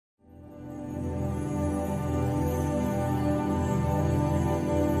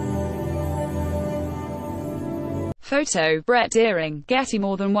Photo, Brett Deering, Getty.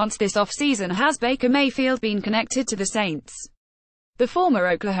 More than once this offseason has Baker Mayfield been connected to the Saints. The former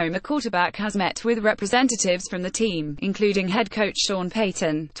Oklahoma quarterback has met with representatives from the team, including head coach Sean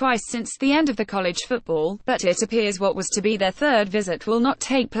Payton, twice since the end of the college football, but it appears what was to be their third visit will not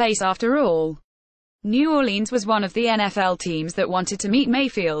take place after all. New Orleans was one of the NFL teams that wanted to meet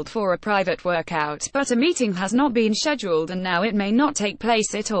Mayfield for a private workout, but a meeting has not been scheduled and now it may not take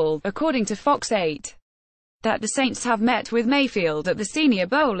place at all, according to Fox 8. That the Saints have met with Mayfield at the Senior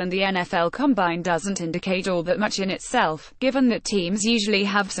Bowl and the NFL Combine doesn't indicate all that much in itself, given that teams usually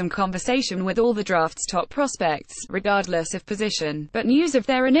have some conversation with all the draft's top prospects, regardless of position, but news of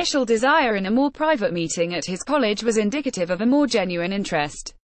their initial desire in a more private meeting at his college was indicative of a more genuine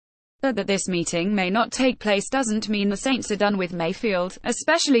interest. But that this meeting may not take place doesn't mean the Saints are done with Mayfield,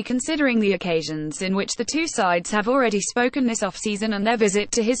 especially considering the occasions in which the two sides have already spoken this offseason and their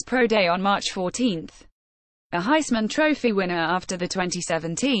visit to his pro day on March 14. A Heisman Trophy winner after the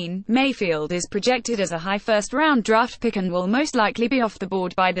 2017, Mayfield is projected as a high first-round draft pick and will most likely be off the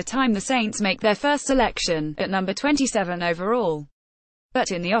board by the time the Saints make their first selection, at number 27 overall.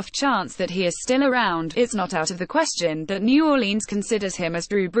 But in the off chance that he is still around, it's not out of the question that New Orleans considers him as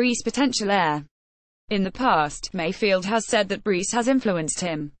Drew Brees' potential heir. In the past, Mayfield has said that Brees has influenced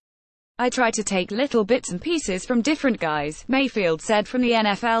him. "I try to take little bits and pieces from different guys," Mayfield said from the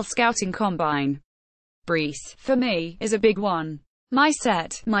NFL Scouting Combine. "Brees, for me, is a big one. My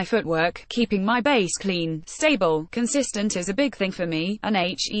set, my footwork, keeping my base clean, stable, consistent is a big thing for me, and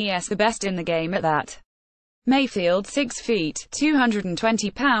he's the best in the game at that." Mayfield, 6 feet, 220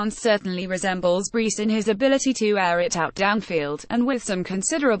 pounds, certainly resembles Brees in his ability to air it out downfield, and with some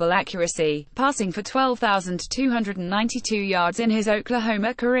considerable accuracy, passing for 12,292 yards in his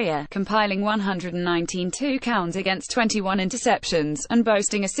Oklahoma career, compiling 119 touchdowns against 21 interceptions, and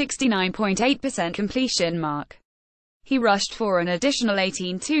boasting a 69.8% completion mark. He rushed for an additional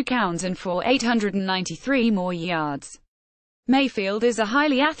 18 touchdowns and for 893 more yards. Mayfield is a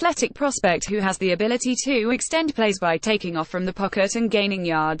highly athletic prospect who has the ability to extend plays by taking off from the pocket and gaining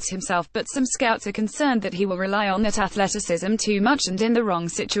yards himself, but some scouts are concerned that he will rely on that athleticism too much and in the wrong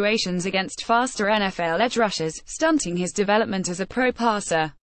situations against faster NFL edge rushers, stunting his development as a pro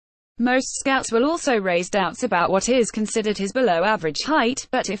passer. Most scouts will also raise doubts about what is considered his below-average height,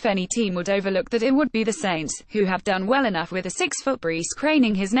 but if any team would overlook that it would be the Saints, who have done well enough with a 6-foot Brees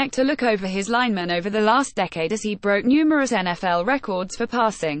craning his neck to look over his linemen over the last decade as he broke numerous NFL records for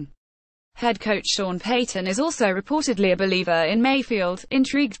passing. Head coach Sean Payton is also reportedly a believer in Mayfield,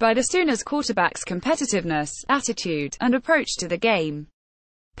 intrigued by the Sooners quarterback's competitiveness, attitude, and approach to the game.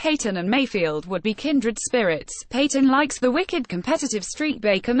 Payton and Mayfield would be kindred spirits. Payton likes the wicked competitive streak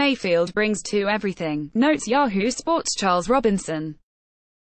Baker Mayfield brings to everything, notes Yahoo Sports' Charles Robinson.